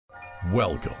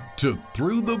Welcome to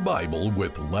Through the Bible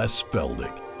with Les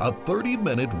Feldick, a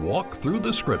 30-minute walk through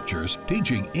the Scriptures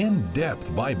teaching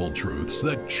in-depth Bible truths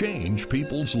that change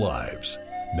people's lives.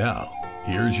 Now,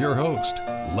 here's your host,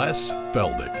 Les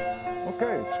Feldick.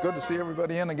 Okay, it's good to see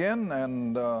everybody in again,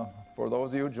 and for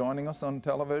those of you joining us on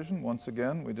television, once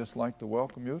again, we'd just like to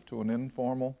welcome you to an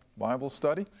informal Bible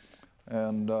study.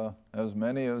 And as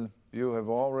many of you have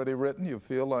already written, you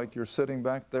feel like you're sitting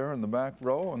back there in the back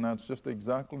row, and that's just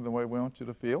exactly the way we want you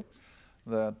to feel,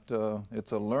 that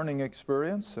it's a learning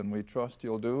experience, and we trust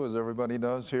you'll do as everybody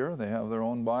does here. They have their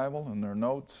own Bible and their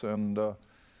notes, and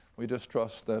we just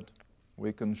trust that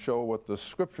we can show what the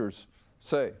Scriptures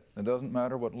say. It doesn't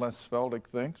matter what Les Feldick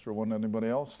thinks or what anybody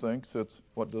else thinks, it's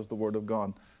what does the Word of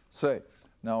God say.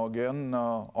 Now again,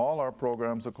 all our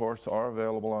programs, of course, are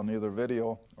available on either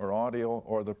video or audio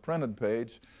or the printed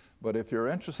page. But if you're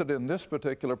interested in this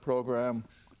particular program,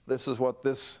 this is what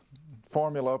this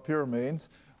formula up here means.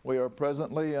 We are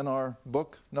presently in our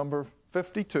book number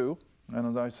 52. And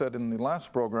as I said in the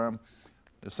last program,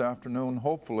 this afternoon,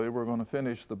 hopefully, we're going to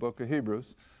finish the book of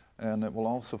Hebrews. And it will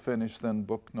also finish then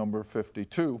book number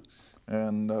 52.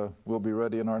 And we'll be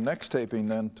ready in our next taping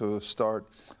then to start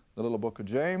the little book of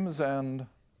James and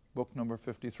book number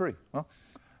 53.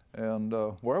 And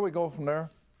where we go from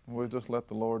there, we'll just let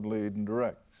the Lord lead and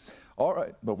direct. All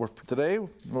right, but today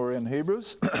we're in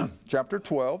Hebrews chapter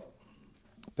 12.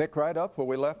 Pick right up where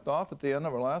we left off at the end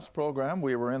of our last program.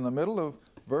 We were in the middle of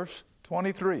verse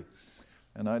 23.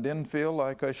 And I didn't feel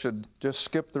like I should just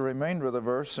skip the remainder of the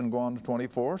verse and go on to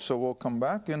 24. So we'll come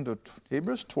back into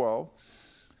Hebrews 12,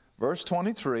 verse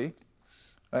 23.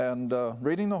 And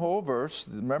reading the whole verse,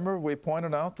 remember we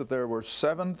pointed out that there were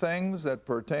 7 things that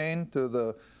pertain to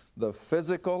the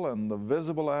physical and the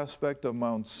visible aspect of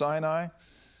Mount Sinai.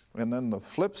 And then the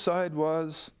flip side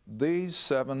was these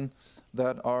 7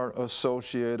 that are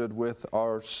associated with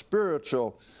our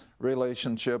spiritual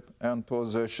relationship and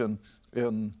position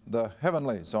in the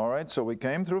heavenlies. All right, so we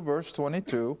came through verse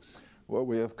 22, where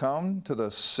we have come to the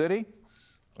city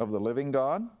of the living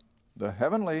God, the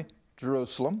heavenly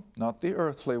Jerusalem, not the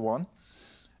earthly one,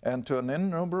 and to an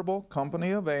innumerable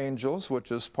company of angels,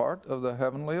 which is part of the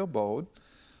heavenly abode,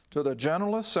 to the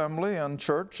general assembly and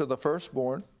church of the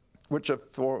firstborn, which of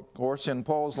course in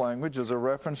Paul's language is a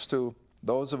reference to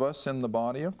those of us in the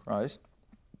body of Christ,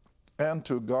 and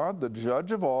to God, the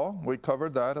judge of all. We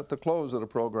covered that at the close of the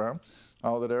program,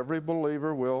 how that every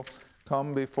believer will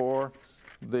come before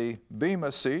the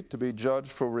bema seat to be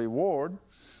judged for reward,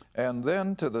 and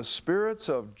then to the spirits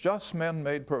of just men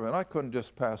made perfect. I couldn't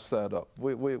just pass that up.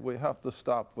 We have to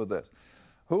stop with this.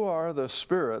 Who are the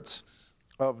spirits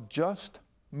of just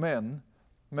men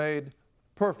made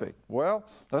perfect? Well,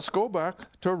 let's go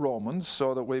back to Romans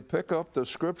so that we pick up the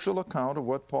scriptural account of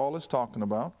what Paul is talking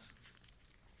about.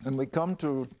 And we come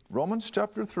to Romans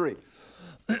chapter 3.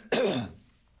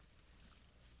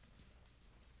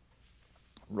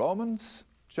 Romans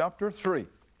chapter 3.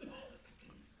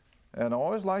 And I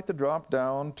always like to drop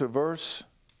down to verse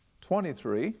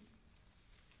 23,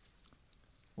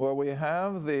 where we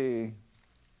have the,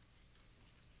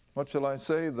 what shall I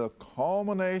say, the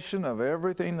culmination of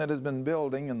everything that has been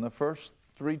building in the first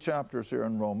 3 chapters here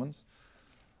in Romans.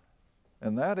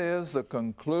 And that is the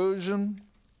conclusion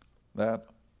that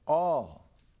all,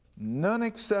 none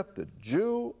excepted,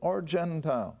 Jew or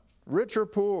Gentile, rich or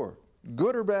poor,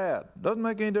 good or bad, doesn't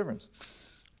make any difference,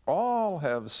 all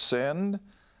have sinned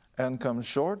and come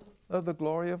short of the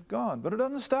glory of God. But it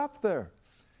doesn't stop there.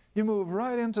 You move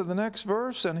right into the next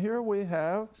verse, and here we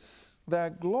have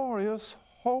that glorious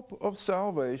hope of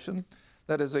salvation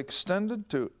that is extended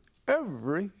to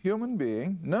every human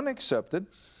being, none excepted,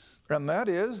 and that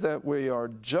is that we are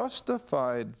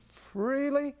justified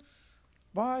freely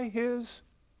by His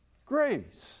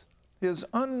grace, His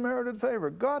unmerited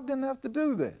favor. God didn't have to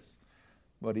do this,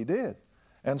 but He did.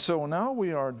 And so now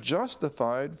we are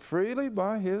justified freely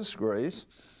by His grace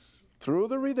through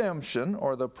the redemption,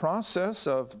 or the process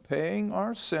of paying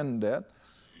our sin debt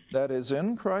that is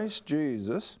in Christ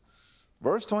Jesus.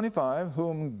 Verse 25,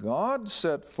 whom God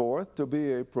set forth to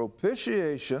be a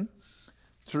propitiation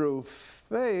through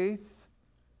faith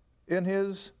in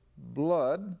His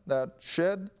blood, that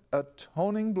shed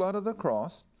atoning blood of the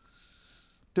cross,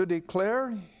 to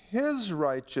declare His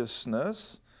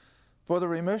righteousness for the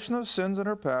remission of sins that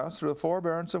are past through the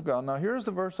forbearance of God. Now here's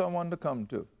the verse I wanted to come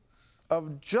to.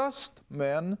 Of just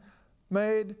men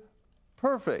made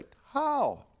perfect.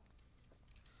 How?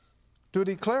 To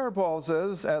declare, Paul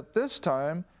says, at this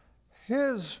time,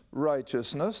 His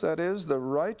righteousness, that is, the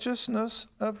righteousness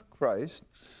of Christ,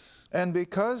 and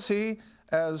because He,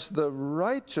 as the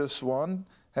righteous one,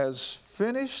 has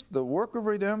finished the work of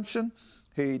redemption.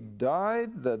 He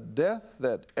died the death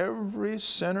that every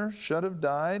sinner should have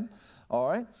died, all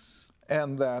right?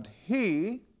 And that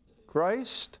He,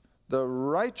 Christ, the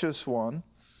righteous one,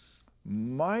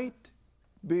 might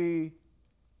be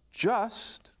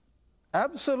just,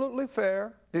 absolutely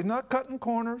fair. He's not cutting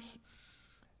corners.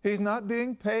 He's not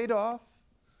being paid off.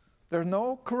 There's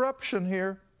no corruption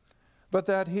here. But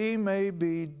that He may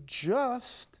be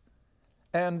just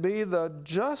and be the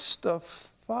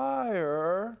justifier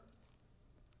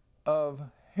of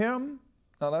him.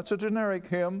 Now that's a generic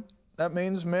him. That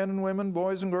means men and women,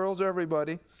 boys and girls,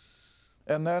 everybody.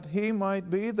 And that He might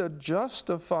be the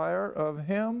justifier of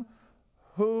him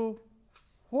who,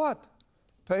 what?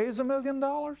 Pays $1 million?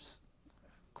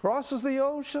 Crosses the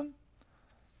ocean?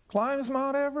 Climbs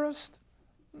Mount Everest?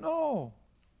 No.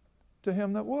 To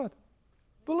him that what?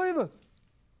 Believeth.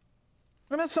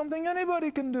 And that's something anybody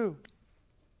can do.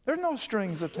 There's no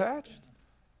strings attached.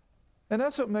 And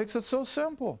that's what makes it so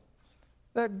simple.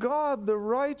 That God, the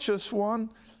righteous one,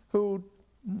 who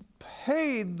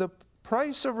paid the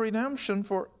price of redemption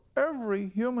for every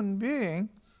human being,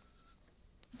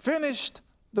 finished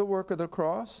the work of the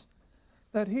cross,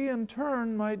 that He in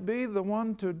turn might be the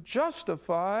one to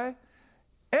justify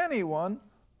anyone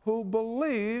who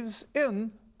believes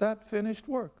in that finished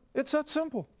work. It's that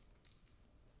simple.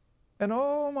 And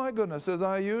oh my goodness, as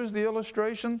I use the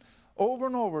illustration over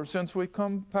and over since we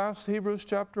come past Hebrews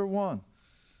chapter 1,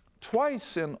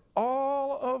 twice in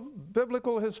all of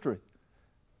biblical history,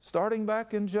 starting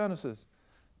back in Genesis,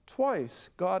 twice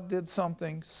God did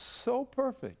something so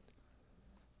perfect,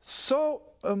 so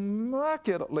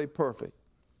immaculately perfect,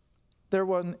 there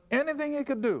wasn't anything He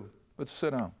could do but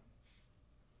sit down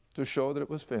to show that it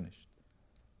was finished.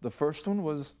 The first one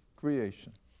was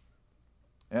creation.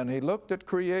 And He looked at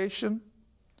creation.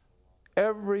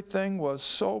 Everything was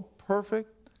so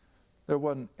perfect, there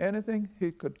wasn't anything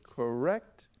He could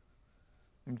correct.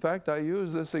 In fact, I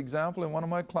used this example in one of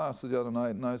my classes the other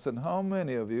night, and I said, how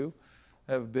many of you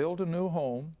have built a new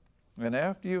home, and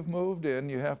after you've moved in,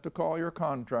 you have to call your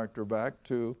contractor back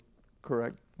to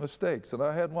correct mistakes? And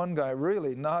I had one guy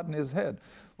really nodding his head.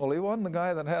 Well, he wasn't the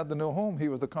guy that had the new home, he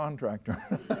was the contractor.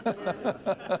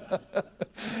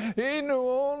 He knew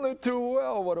only too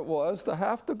well what it was to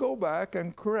have to go back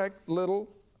and correct little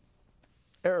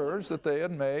errors that they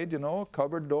had made, you know, a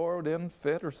cupboard door didn't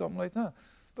fit or something like that.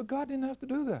 But God didn't have to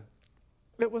do that.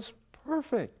 It was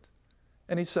perfect.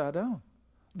 And He sat down.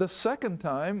 The second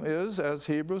time is, as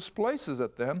Hebrews places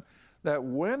it then, that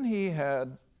when He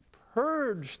had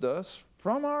purged us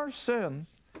from our sin,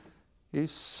 He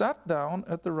sat down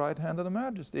at the right hand of the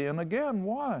Majesty. And again,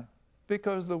 why?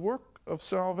 Because the work of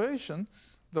salvation,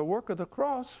 the work of the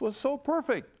cross, was so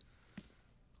perfect.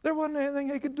 There wasn't anything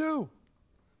He could do.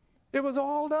 It was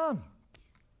all done.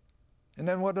 And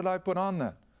then what did I put on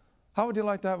that? How would you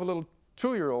like to have a little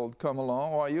 2-year-old come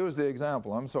along? Oh, I used the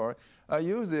example, I'm sorry. I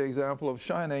used the example of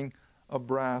shining a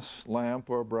brass lamp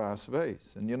or a brass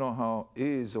vase. And you know how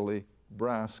easily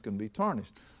brass can be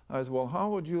tarnished. I said, well, how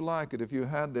would you like it if you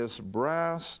had this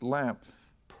brass lamp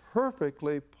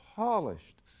perfectly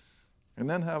polished, and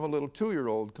then have a little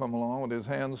 2-year-old come along with his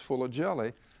hands full of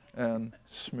jelly and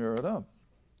smear it up?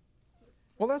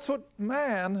 Well, that's what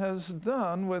man has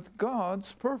done with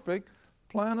God's perfect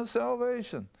plan of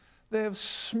salvation. They have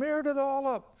smeared it all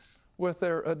up with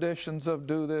their additions of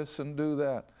do this and do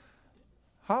that.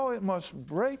 How it must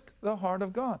break the heart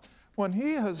of God when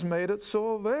He has made it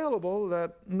so available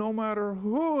that no matter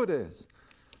who it is,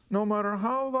 no matter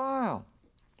how vile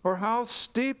or how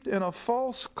steeped in a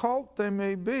false cult they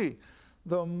may be,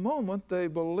 the moment they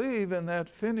believe in that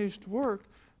finished work,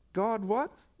 God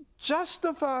what?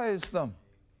 Justifies them.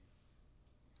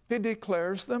 He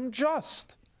declares them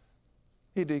just.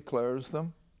 He declares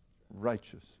them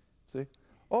righteous. See?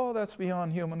 Oh, that's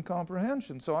beyond human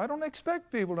comprehension. So I don't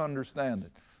expect people to understand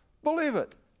it. Believe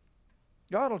it.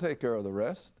 God will take care of the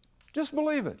rest. Just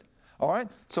believe it. All right?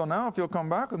 So now if you'll come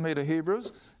back with me to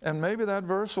Hebrews, and maybe that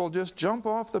verse will just jump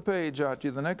off the page at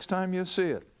you the next time you see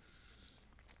it.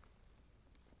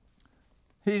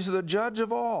 He's the judge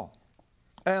of all,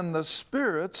 and the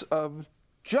spirits of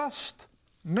just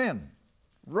men,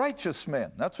 righteous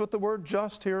men. That's what the word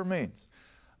just here means.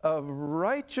 Of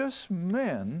righteous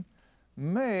men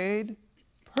made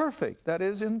perfect, that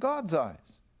is, in God's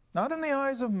eyes. Not in the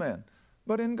eyes of men,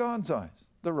 but in God's eyes,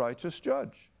 the righteous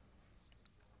judge.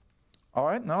 All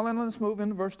right, now then let's move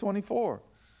into verse 24.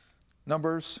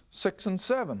 Numbers 6 and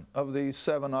 7 of these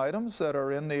 7 items that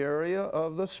are in the area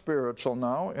of the spiritual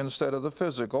now instead of the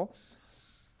physical.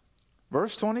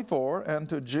 Verse 24, and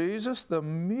to Jesus the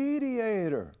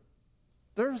mediator.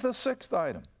 There's the 6th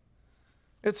item.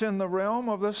 It's in the realm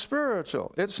of the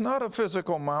spiritual. It's not a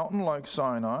physical mountain like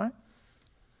Sinai.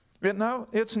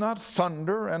 It's not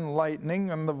thunder and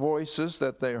lightning and the voices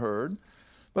that they heard,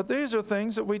 but these are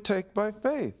things that we take by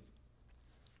faith.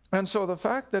 And so the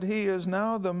fact that he is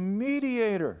now the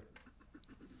mediator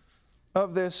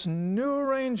of this new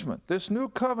arrangement, this new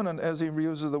covenant, as he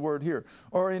uses the word here,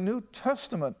 or a New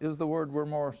Testament is the word we're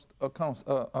more accustomed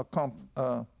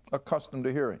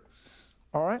to hearing.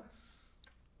 All right?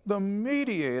 The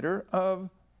mediator of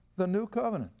the new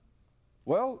covenant.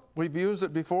 Well, we've used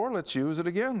it before. Let's use it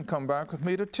again. Come back with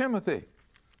me to Timothy.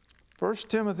 1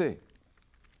 Timothy.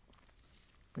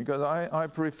 Because I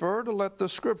prefer to let the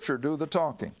Scripture do the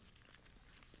talking.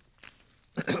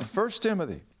 1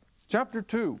 Timothy, chapter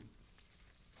 2.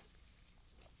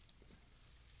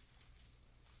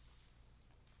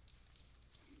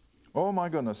 Oh my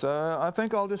goodness, I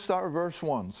think I'll just start with verse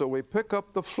 1. So we pick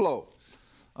up the flow.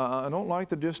 I don't like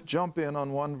to just jump in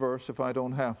on one verse if I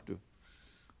don't have to.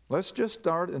 Let's just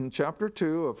start in chapter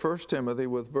 2 of 1 Timothy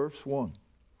with verse 1.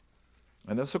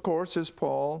 And this, of course, is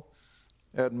Paul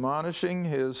admonishing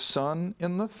his son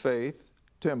in the faith,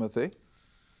 Timothy.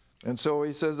 And so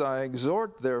he says, I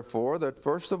exhort, therefore, that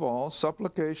first of all,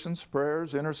 supplications,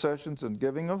 prayers, intercessions, and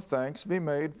giving of thanks be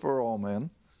made for all men.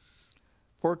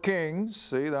 For kings,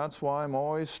 see, that's why I'm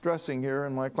always stressing here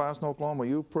in my class in Oklahoma,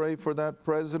 you pray for that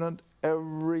president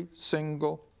every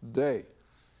single day.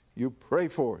 You pray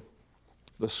for it.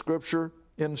 The Scripture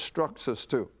instructs us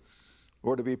to.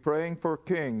 We're to be praying for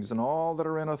kings and all that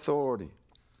are in authority.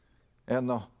 And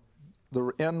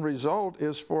the end result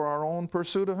is for our own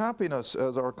pursuit of happiness,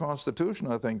 as our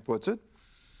Constitution, I think, puts it,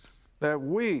 that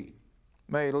we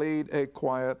may lead a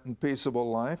quiet and peaceable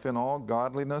life in all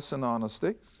godliness and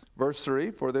honesty. Verse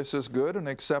 3, for this is good and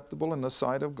acceptable in the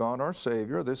sight of God our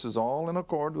Savior. This is all in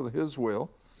accord with His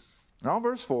will. Now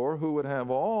verse 4, who would have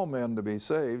all men to be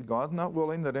saved, God not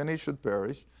willing that any should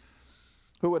perish,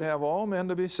 who would have all men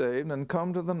to be saved and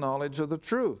come to the knowledge of the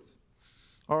truth.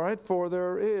 All right, for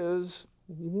there is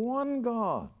one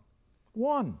God,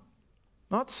 one,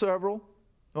 not several.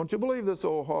 Don't you believe this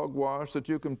old hogwash that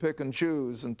you can pick and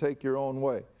choose and take your own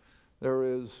way. There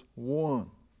is one.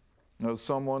 Now,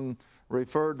 someone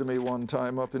referred to me one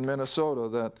time up in Minnesota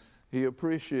that he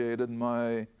appreciated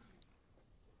my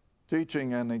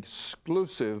teaching an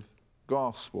exclusive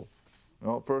gospel.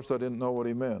 Well, at first I didn't know what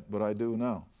he meant, but I do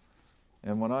now.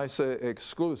 And when I say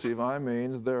exclusive, I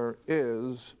mean there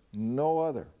is no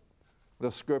other.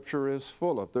 The Scripture is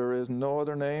full of. There is no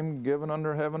other name given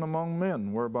under heaven among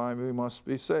men whereby we must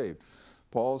be saved.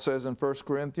 Paul says in 1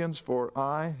 Corinthians, for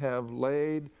I have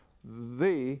laid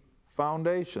the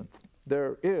foundation.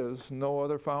 There is no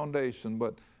other foundation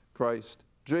but Christ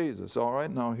Jesus. All right,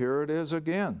 now here it is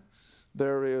again.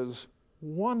 There is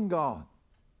one God,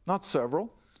 not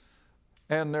several,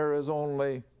 and there is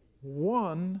only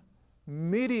one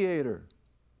mediator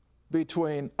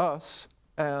between us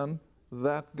and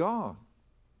that God.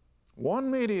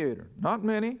 One mediator, not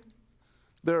many.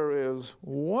 There is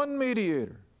one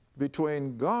mediator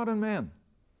between God and men.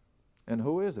 And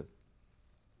who is it?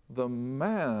 The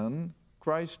man,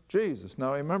 Christ Jesus.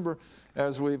 Now remember,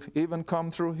 as we've even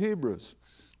come through Hebrews,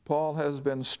 Paul has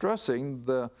been stressing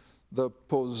the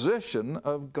position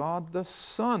of God the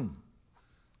Son.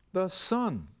 The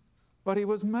Son. But he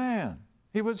was man.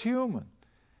 He was human.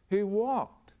 He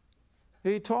walked.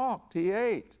 He talked. He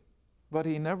ate. But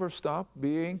he never stopped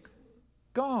being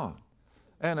God.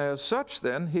 And as such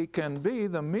then, he can be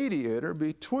the mediator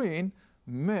between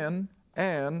men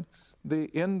and the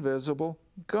invisible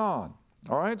God.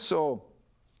 All right, so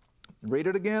read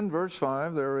it again, verse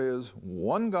 5. There is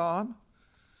one God,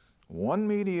 one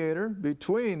mediator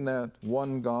between that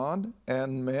one God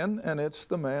and men, and it's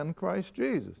the man Christ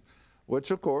Jesus,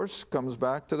 which of course comes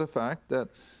back to the fact that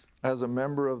as a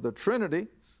member of the Trinity,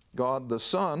 God the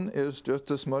Son is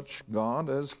just as much God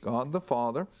as God the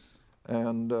Father,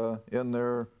 and in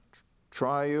their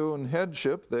triune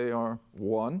headship they are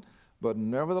one, but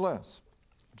nevertheless,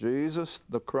 Jesus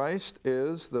the Christ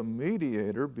is the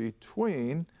mediator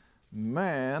between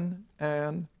man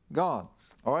and God.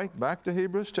 All right, back to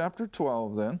Hebrews chapter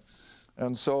 12 then.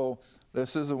 And so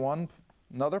this is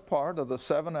another part of the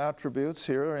 7 attributes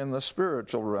here in the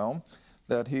spiritual realm,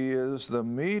 that he is the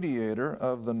mediator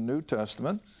of the New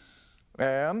Testament,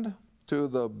 and to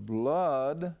the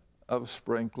blood of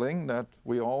sprinkling that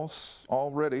we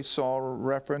already saw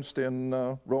referenced in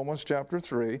Romans chapter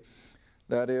 3,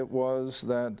 that it was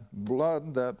that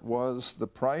blood that was the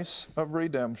price of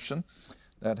redemption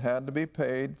that had to be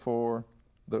paid for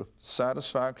the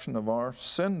satisfaction of our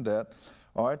sin debt.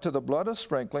 All right, to the blood of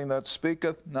sprinkling that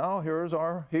speaketh, now here's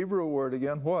our Hebrew word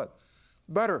again, what?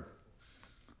 Better.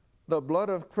 the blood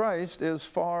of Christ is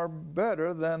far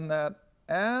better than that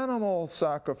animal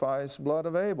sacrifice blood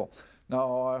of Abel.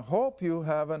 Now, I hope you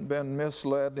haven't been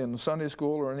misled in Sunday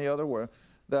school or any other way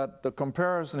that the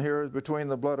comparison here is between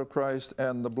the blood of Christ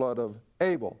and the blood of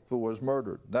Abel, who was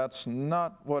murdered. That's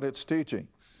not what it's teaching.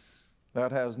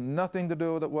 That has nothing to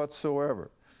do with it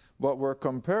whatsoever. What we're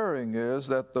comparing is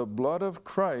that the blood of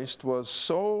Christ was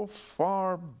so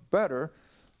far better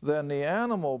than the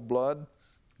animal blood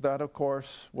that, of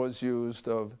course, was used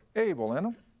of Abel.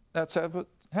 And that's how it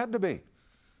had to be.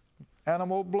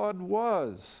 Animal blood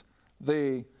was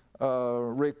the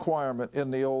requirement in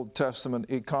the Old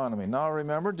Testament economy. Now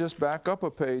remember, just back up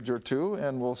a page or two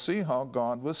and we'll see how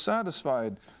God was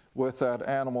satisfied with that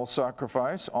animal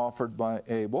sacrifice offered by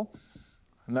Abel.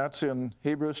 And that's in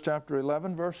Hebrews chapter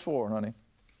 11, verse 4, honey.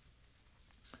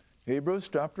 Hebrews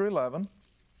chapter 11,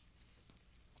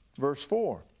 verse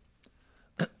 4.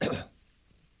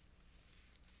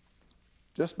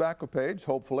 Just back a page,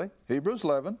 hopefully. Hebrews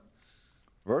 11,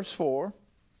 verse 4.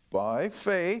 By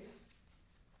faith,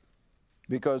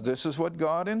 because this is what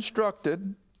God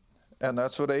instructed, and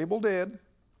that's what Abel did,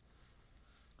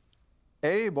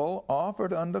 Abel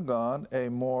offered unto God a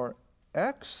more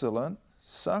excellent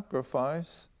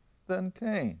sacrifice than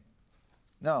Cain.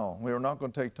 Now, we are not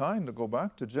going to take time to go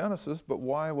back to Genesis, but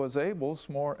why was Abel's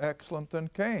more excellent than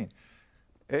Cain?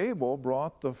 Abel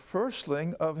brought the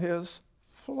firstling of his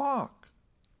flock,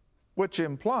 which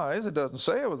implies, it doesn't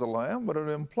say it was a lamb, but it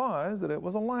implies that it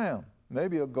was a lamb.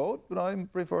 Maybe a goat, but I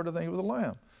prefer to think it was a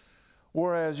lamb.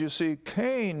 Whereas you see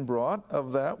Cain brought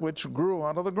of that which grew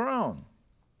out of the ground,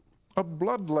 a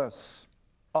bloodless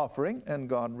offering, and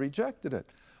God rejected it.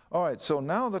 All right, so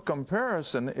now the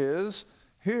comparison is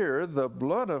here the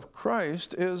blood of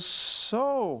Christ is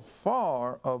so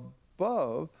far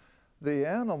above the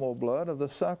animal blood of the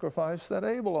sacrifice that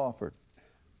Abel offered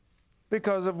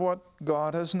because of what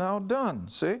God has now done.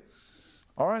 See?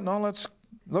 All right, now let's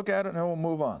look at it and then we'll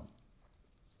move on.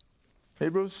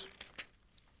 Hebrews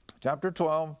chapter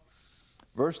 12,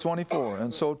 verse 24.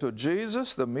 And so to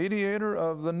Jesus, the mediator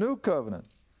of the new covenant,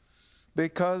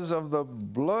 because of the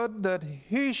blood that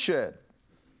he shed,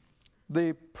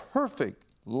 the perfect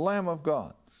Lamb of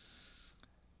God.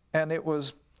 And it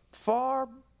was far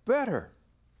better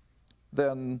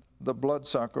than the blood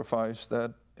sacrifice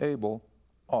that Abel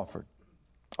offered.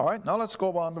 All right, now let's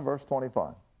go on to verse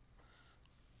 25.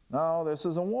 Now this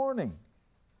is a warning.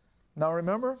 Now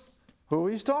remember who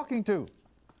he's talking to.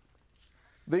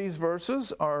 These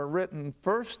verses are written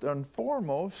first and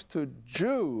foremost to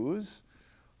Jews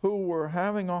who were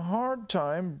having a hard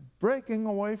time breaking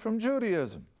away from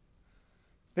Judaism.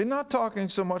 He's not talking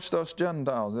so much to us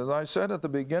Gentiles. As I said at the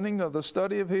beginning of the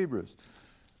study of Hebrews,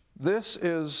 this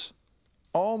is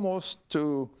almost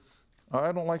to,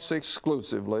 I don't like to say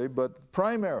exclusively, but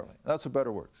primarily, that's a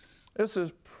better word. This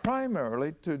is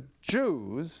primarily to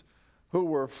Jews who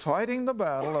were fighting the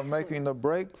battle of making the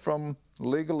break from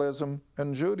legalism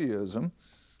and Judaism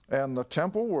and the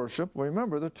temple worship.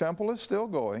 Remember, the temple is still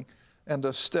going, and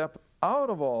to step out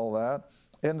of all that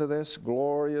into this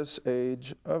glorious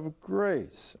age of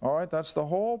grace. All right, that's the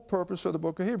whole purpose of the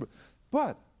book of Hebrews.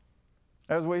 But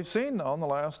as we've seen now in the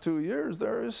last 2 years,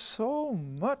 there is so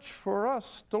much for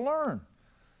us to learn.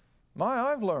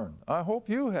 I've learned. I hope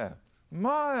you have.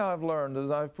 I've learned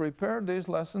as I've prepared these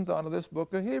lessons out of this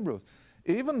book of Hebrews.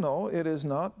 Even though it is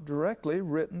not directly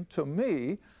written to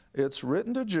me, it's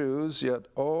written to Jews, yet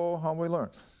oh, how we learn.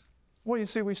 Well, you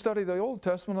see, we study the Old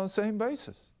Testament on the same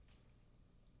basis.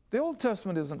 The Old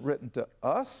Testament isn't written to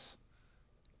us.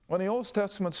 When the Old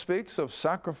Testament speaks of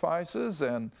sacrifices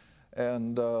and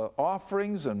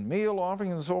offerings and meal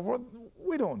offerings and so forth,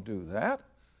 we don't do that.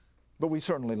 But we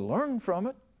certainly learn from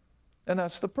it, and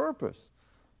that's the purpose.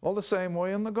 Well, the same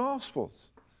way in the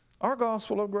Gospels. Our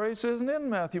gospel of grace isn't in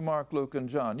Matthew, Mark, Luke, and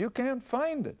John. You can't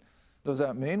find it. Does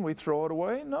that mean we throw it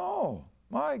away? No.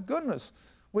 My goodness.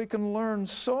 We can learn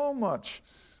so much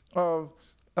of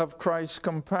Christ's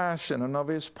compassion and of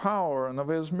his power and of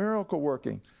his miracle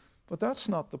working. But that's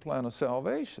not the plan of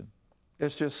salvation.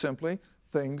 It's just simply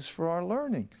things for our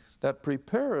learning that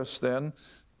prepare us then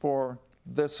for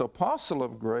this apostle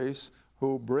of grace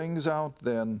who brings out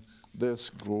then this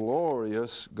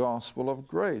glorious gospel of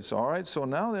grace. All right, so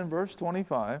now then verse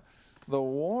 25, the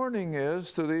warning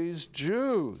is to these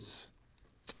Jews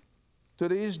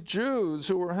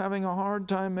who were having a hard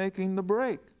time making the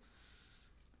break.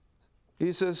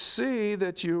 He says, see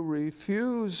that you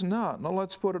refuse not. Now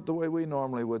let's put it the way we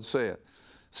normally would say it.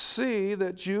 See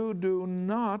that you do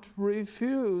not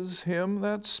refuse him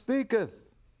that speaketh.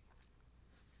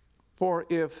 For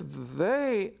if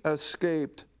they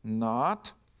escaped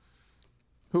not,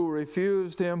 who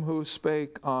refused him who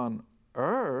spake on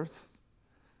earth,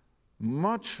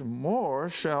 much more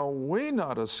shall we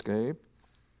not escape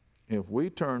if we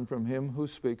turn from him who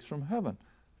speaks from heaven.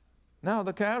 Now,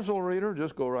 the casual reader,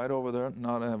 just go right over there,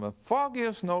 not have a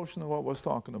foggiest notion of what was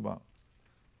talking about.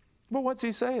 But what's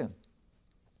he saying?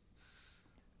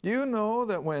 You know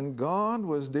that when God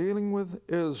was dealing with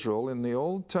Israel in the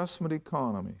Old Testament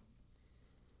economy,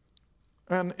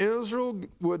 and Israel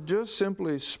would just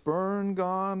simply spurn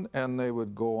God and they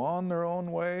would go on their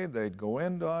own way, they'd go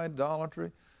into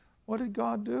idolatry, what did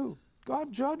God do?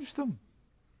 God judged them.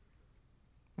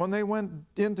 When they went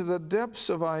into the depths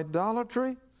of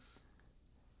idolatry,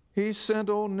 he sent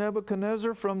old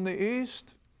Nebuchadnezzar from the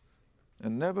east,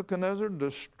 and Nebuchadnezzar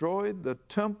destroyed the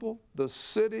temple, the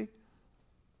city,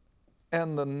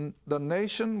 and the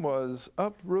nation was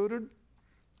uprooted,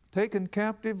 taken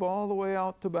captive all the way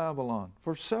out to Babylon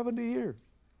for 70 years.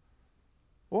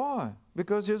 Why?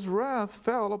 Because his wrath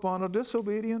fell upon a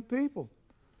disobedient people.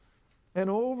 And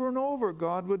over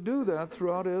God would do that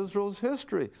throughout Israel's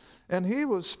history. And he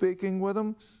was speaking with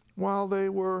them while they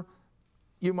were,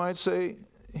 you might say,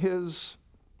 his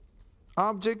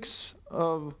objects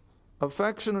of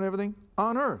affection and everything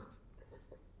on earth.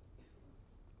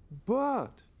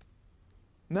 But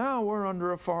now we're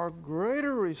under a far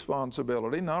greater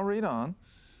responsibility. Now read on.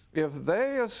 If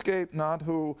they escape not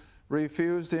who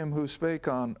refused him who spake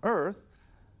on earth,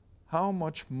 how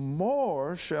much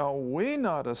more shall we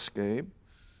not escape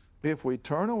if we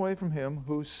turn away from him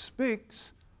who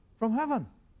speaks from heaven?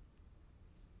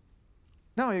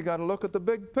 Now you got to look at the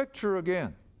big picture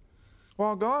again.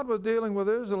 While God was dealing with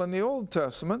Israel in the Old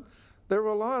Testament, there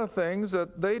were a lot of things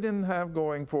that they didn't have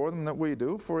going for them that we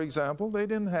do. For example, they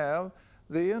didn't have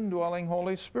the indwelling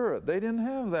Holy Spirit. They didn't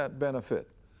have that benefit.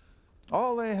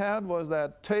 All they had was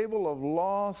that table of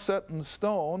law set in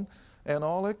stone, and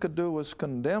all it could do was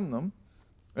condemn them.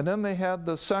 And then they had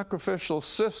the sacrificial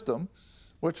system,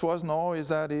 which wasn't always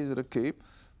that easy to keep.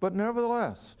 But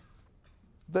nevertheless,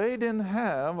 they didn't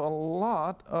have a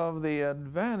lot of the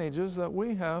advantages that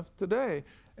we have today.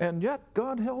 And yet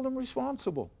God held them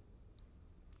responsible.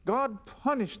 God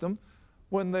punished them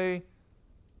when they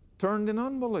turned in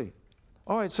unbelief.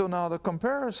 All right, so now the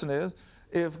comparison is,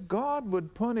 if God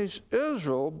would punish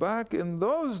Israel back in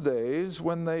those days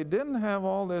when they didn't have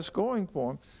all this going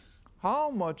for them, how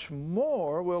much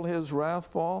more will his wrath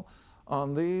fall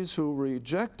on these who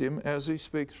reject him as he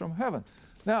speaks from heaven?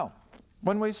 Now,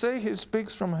 when we say he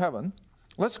speaks from heaven,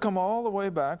 let's come all the way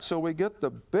back so we get the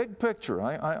big picture.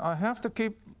 I have to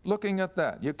keep looking at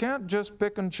that. You can't just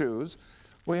pick and choose.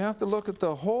 We have to look at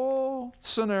the whole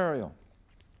scenario.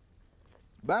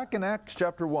 Back in Acts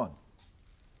chapter 1.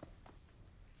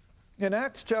 In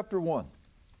Acts chapter 1,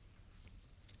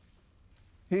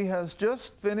 he has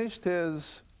just finished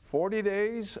his 40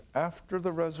 days after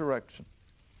the resurrection.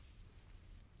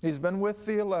 He's been with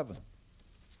the 11.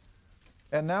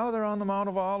 And now they're on the Mount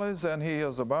of Olives, and he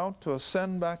is about to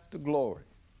ascend back to glory.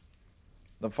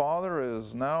 The Father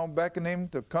is now beckoning him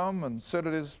to come and sit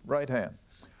at his right hand.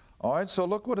 All right, so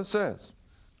look what it says.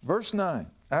 Verse 9,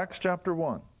 Acts chapter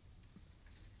 1.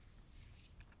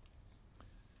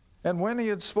 And when he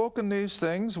had spoken these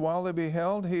things, while they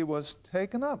beheld, he was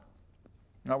taken up.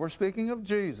 Now we're speaking of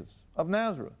Jesus, of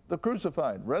Nazareth, the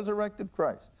crucified, resurrected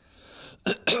Christ.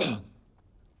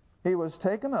 He was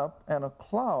taken up, and a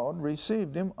cloud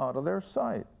received him out of their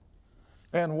sight.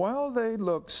 And while they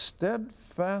looked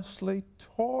steadfastly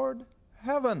toward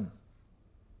heaven.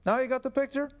 Now you got the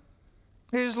picture?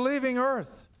 He's leaving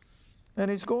earth, and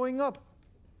he's going up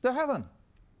to heaven.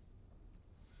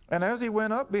 And as he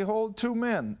went up, behold, two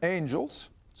men, angels,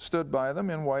 stood by them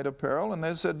in white apparel, and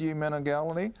they said, Ye men of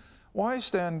Galilee, why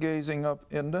stand gazing up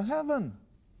into heaven?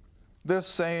 This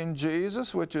same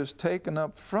Jesus, which is taken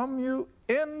up from you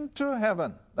into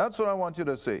heaven. That's what I want you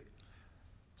to see.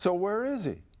 So where is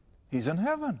he? He's in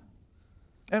heaven.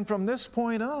 And from this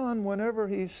point on, whenever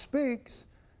he speaks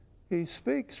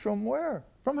from where?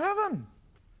 From heaven.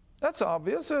 That's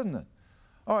obvious, isn't it?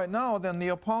 All right, now then the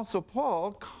Apostle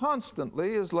Paul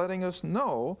constantly is letting us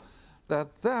know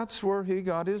that that's where he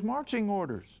got his marching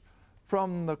orders,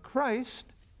 from the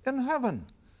Christ in heaven.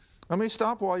 Let me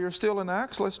stop while you're still in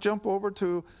Acts. Let's jump over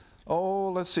to,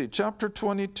 chapter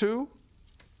 22.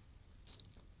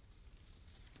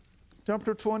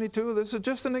 Chapter 22, this is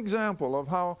just an example of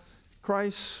how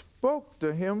Christ spoke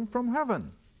to him from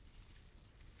heaven.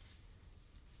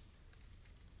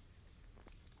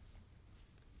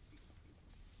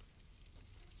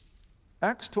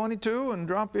 Acts 22, and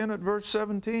drop in at verse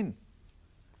 17.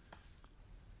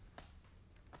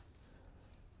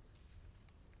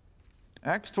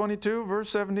 Acts 22,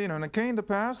 verse 17, and it came to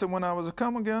pass that when I was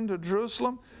come again to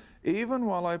Jerusalem, even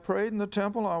while I prayed in the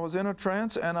temple, I was in a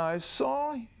trance, and I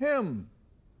saw him,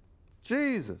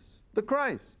 Jesus, the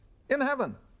Christ, in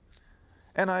heaven.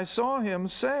 And I saw him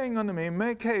saying unto me,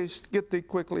 make haste, get thee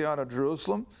quickly out of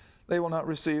Jerusalem. They will not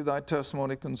receive thy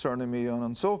testimony concerning me,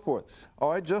 and so forth.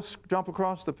 All right, just jump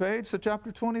across the page to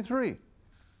chapter 23,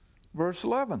 verse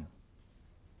 11.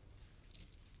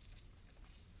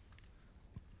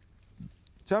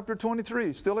 Chapter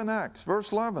 23, still in Acts,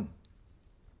 verse 11.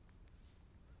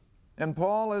 And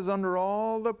Paul is under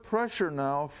all the pressure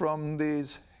now from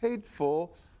these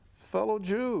hateful fellow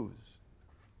Jews.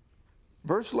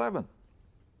 Verse 11.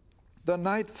 The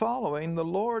night following, the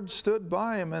Lord stood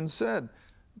by him and said,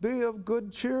 be of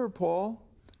good cheer, Paul,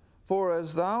 for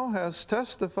as thou hast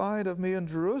testified of me in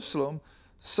Jerusalem,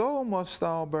 so must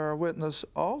thou bear witness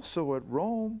also at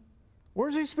Rome.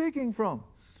 Where's he speaking from?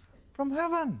 From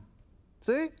heaven.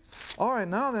 See? All right,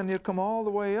 now then you come all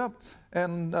the way up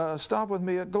and stop with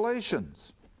me at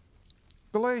Galatians.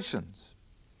 Galatians.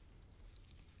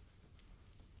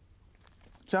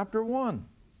 Chapter 1.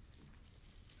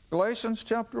 Galatians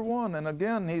chapter 1. And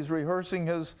again, he's rehearsing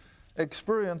his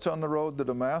experience on the road to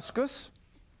Damascus.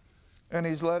 And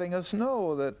he's letting us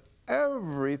know that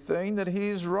everything that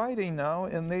he's writing now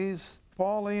in these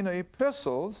Pauline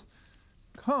epistles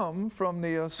come from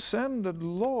the ascended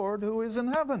Lord who is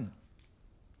in heaven.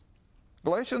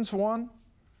 Galatians 1,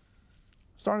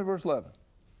 starting at verse 11.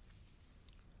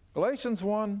 Galatians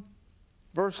 1,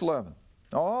 verse 11.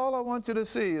 Now, all I want you to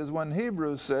see is when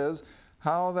Hebrews says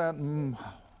how that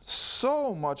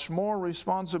so much more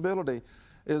responsibility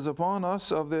is upon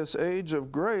us of this age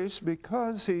of grace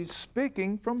because he's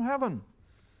speaking from heaven,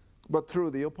 but through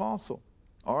the apostle.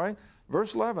 All right?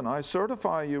 Verse 11, I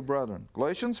certify you, brethren.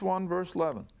 Galatians 1, verse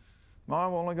 11. Now,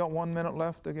 I've only got 1 minute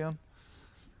left again.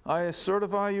 I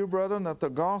certify you, brethren, that the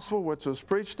gospel which was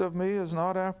preached of me is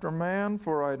not after man,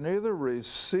 for I neither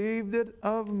received it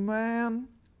of man,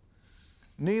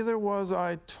 neither was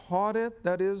I taught it,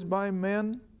 that is, by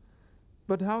men.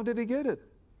 But how did he get it?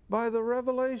 By the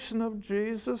revelation of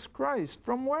Jesus Christ.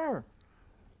 From where?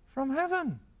 From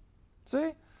heaven.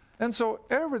 See? And so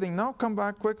everything, now come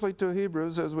back quickly to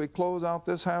Hebrews as we close out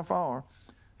this half hour.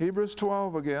 Hebrews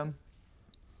 12 again.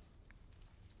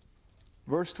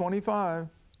 Verse 25.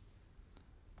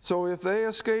 So if they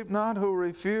escape not who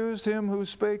refused him who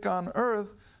spake on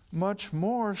earth, much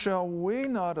more shall we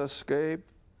not escape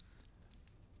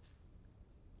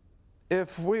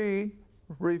if we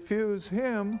refuse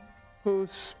him who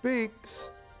speaks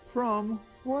from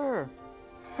where?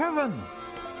 Heaven.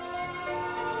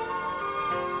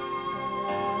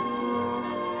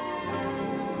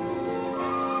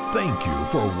 Thank you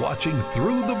for watching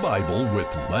Through the Bible with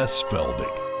Les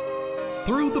Feldick.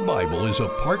 Through the Bible is a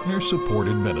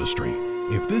partner-supported ministry.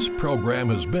 If this program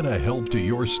has been a help to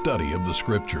your study of the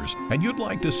Scriptures and you'd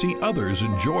like to see others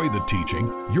enjoy the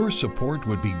teaching, your support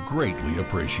would be greatly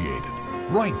appreciated.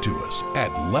 Write to us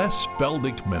at Les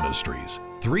Feldick Ministries,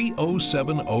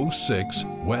 30706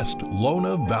 West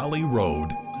Lona Valley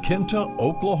Road, Kinta,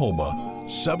 Oklahoma,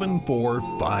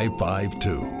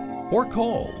 74552. Or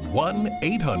call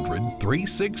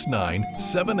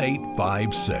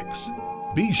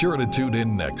 1-800-369-7856. Be sure to tune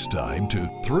in next time to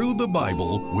Through the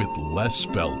Bible with Les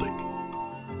Feldick.